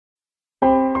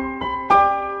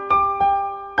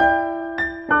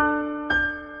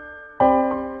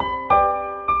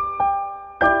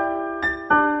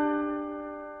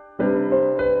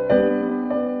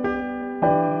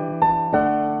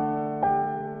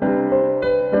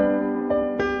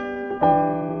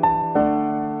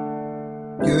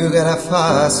got a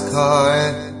fast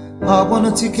car, I want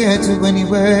a ticket to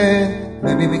anywhere.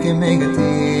 Maybe we can make a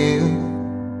deal.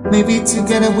 Maybe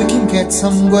together we can get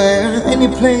somewhere. Any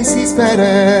place is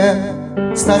better.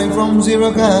 Starting from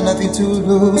zero, got nothing to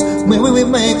lose. Maybe we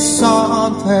make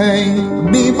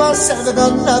something. Me, myself, I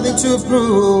got nothing to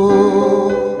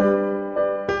prove.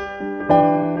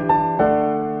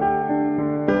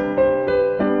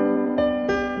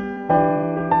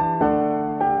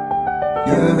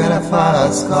 You got a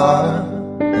fast car,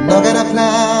 and I got a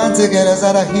plan to get us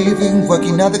out of here. Been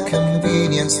working at the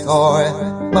convenience store.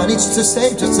 Managed to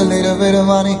save just a little bit of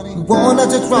money. We won't have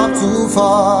to drive too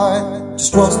far.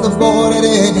 Just cross the border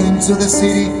and into the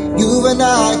city. You and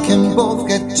I can both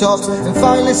get jobs and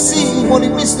finally see what it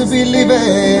means to be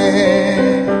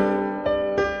living.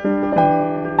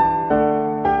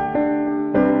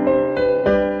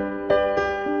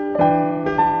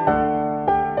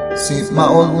 See if my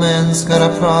old man's got a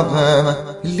problem.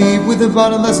 He live with the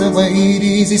bottom, that's the way it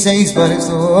is. He says his body's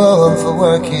too old for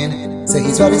working. Say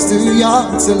his body's too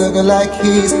young to look like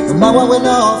his. And mama went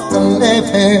off to leave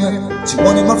him. She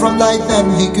wanted more from life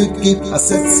than he could give. I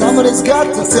said somebody's got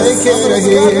to take care of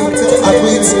him. I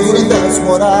quit school and that's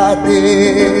what I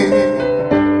did.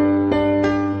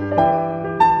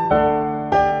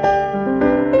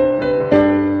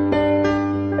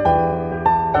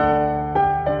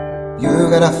 You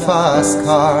got a fast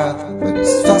car, but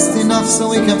it's fast enough so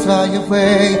we can fly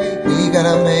away. We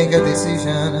gotta make a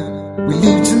decision. We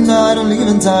live tonight or live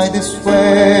and die this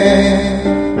way.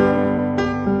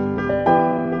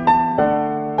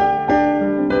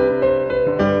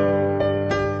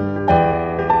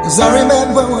 Cause I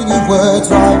remember when you were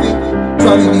driving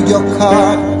in your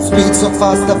car. Speed so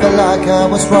fast I felt like I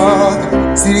was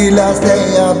wrong. City last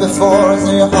day out before us,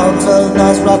 and your arm felt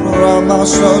nice wrapped around my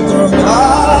shoulder. And I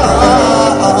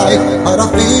had a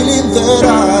feeling that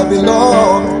I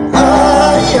belong. I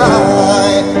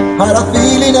had a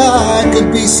feeling I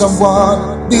could be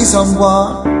someone, be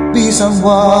someone, be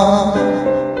someone.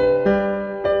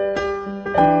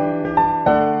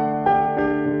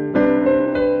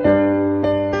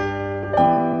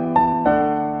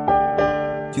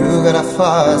 You got a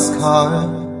fast car,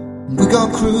 we go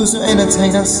cruise to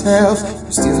entertain ourselves.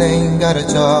 You still ain't got a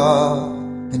job,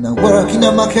 and I work in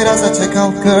the market as a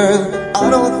checkout girl. I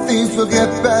know things will get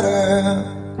better.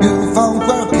 You found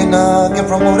work and I get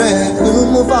promoted. We'll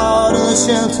move out of the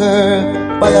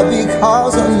shelter, buy a big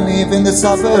house and live in the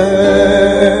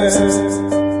suburbs.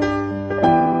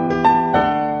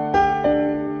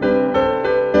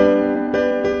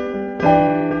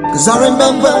 Cause I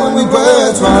remember when we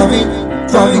were driving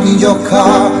in your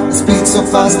car. The speed so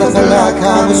fast I felt like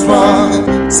I was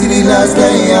wrong. City lights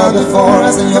lay out before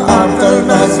us, and your arm felt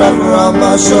nice wrapped around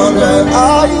my shoulder. I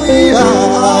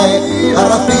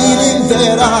had a feeling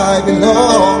that I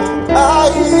belonged. I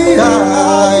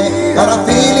had a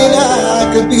feeling I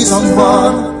could be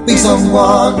someone, be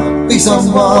someone, be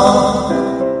someone.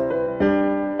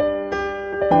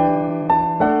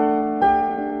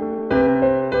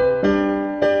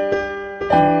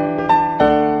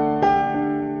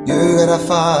 You got a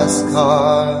fast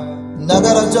car, and I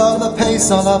got a job that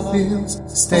pays all our bills.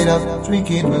 Stayed up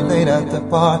drinking real late at the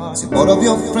bar. See all of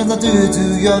your friends that do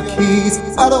your keys.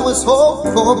 I'd always hope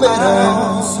for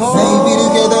better. Maybe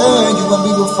together you and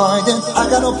me will find it. I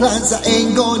got no plans, I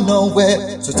ain't going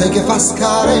nowhere. So take a fast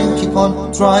car and keep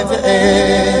on driving.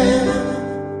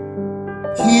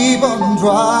 Keep on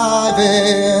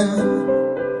driving.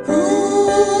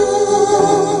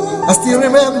 I still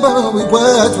remember we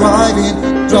were driving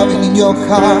in your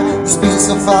car. The speed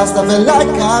so fast I felt like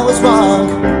I was wrong.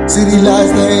 City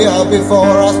lights lay out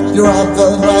before us. Your arm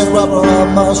felt right wrapped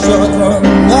around my shoulder.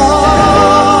 And I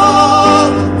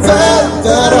felt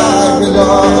that I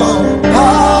belong. I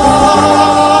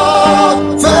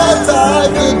felt I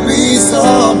could be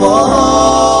someone,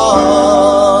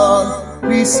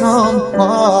 be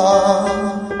someone,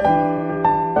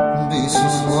 be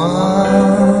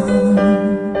someone.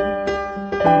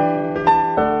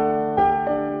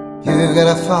 You got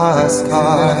a fast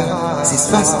car, it's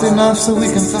fast enough so we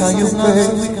can fly away.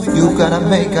 You gotta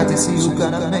make a decision.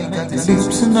 Live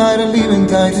tonight or live and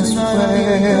die this way.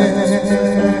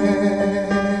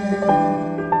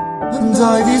 And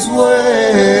die this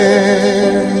way.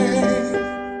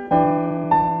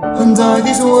 And die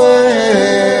this way.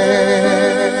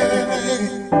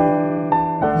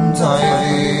 And die this way.